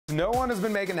No one has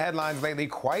been making headlines lately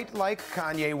quite like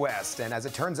Kanye West, and as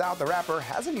it turns out, the rapper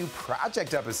has a new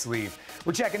project up his sleeve.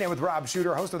 We're checking in with Rob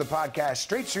Shuter, host of the podcast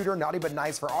Straight Shooter, Naughty But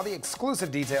Nice, for all the exclusive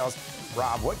details.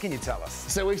 Rob, what can you tell us?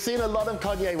 So we've seen a lot of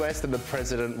Kanye West and the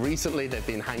president recently. They've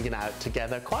been hanging out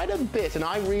together quite a bit, and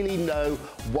I really know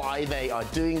why they are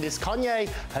doing this. Kanye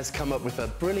has come up with a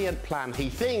brilliant plan, he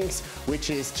thinks, which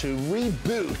is to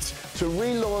reboot, to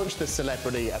relaunch The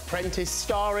Celebrity Apprentice,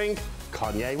 starring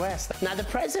Kanye West. Now, the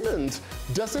president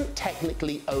doesn't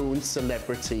technically own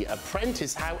Celebrity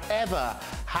Apprentice. However,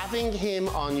 having him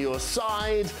on your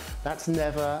side, that's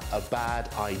never a bad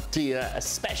idea,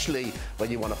 especially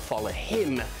when you want to follow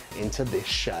him into this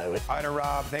show. I know,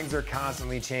 Rob, things are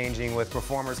constantly changing with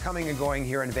performers coming and going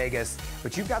here in Vegas,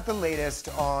 but you've got the latest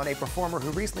on a performer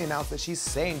who recently announced that she's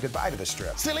saying goodbye to the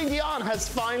Strip. Celine Dion has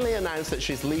finally announced that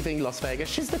she's leaving Las Vegas.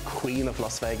 She's the queen of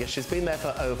Las Vegas. She's been there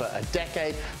for over a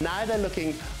decade. Now they're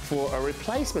looking for a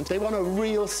replacement. They want a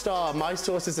real star. My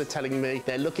sources are telling me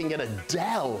they're looking at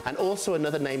Adele. And also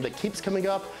another name that keeps coming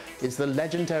up is the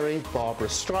legendary Barbra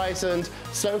Streisand.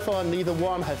 So far, neither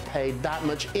one have paid that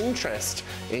much interest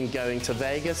in going to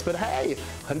Vegas, but hey,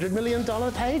 $100 million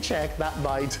paycheck, that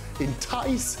might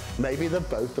entice maybe the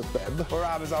both of them. Well,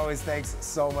 Rob, as always, thanks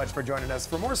so much for joining us.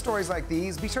 For more stories like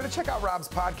these, be sure to check out Rob's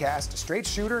podcast, Straight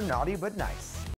Shooter, Naughty But Nice.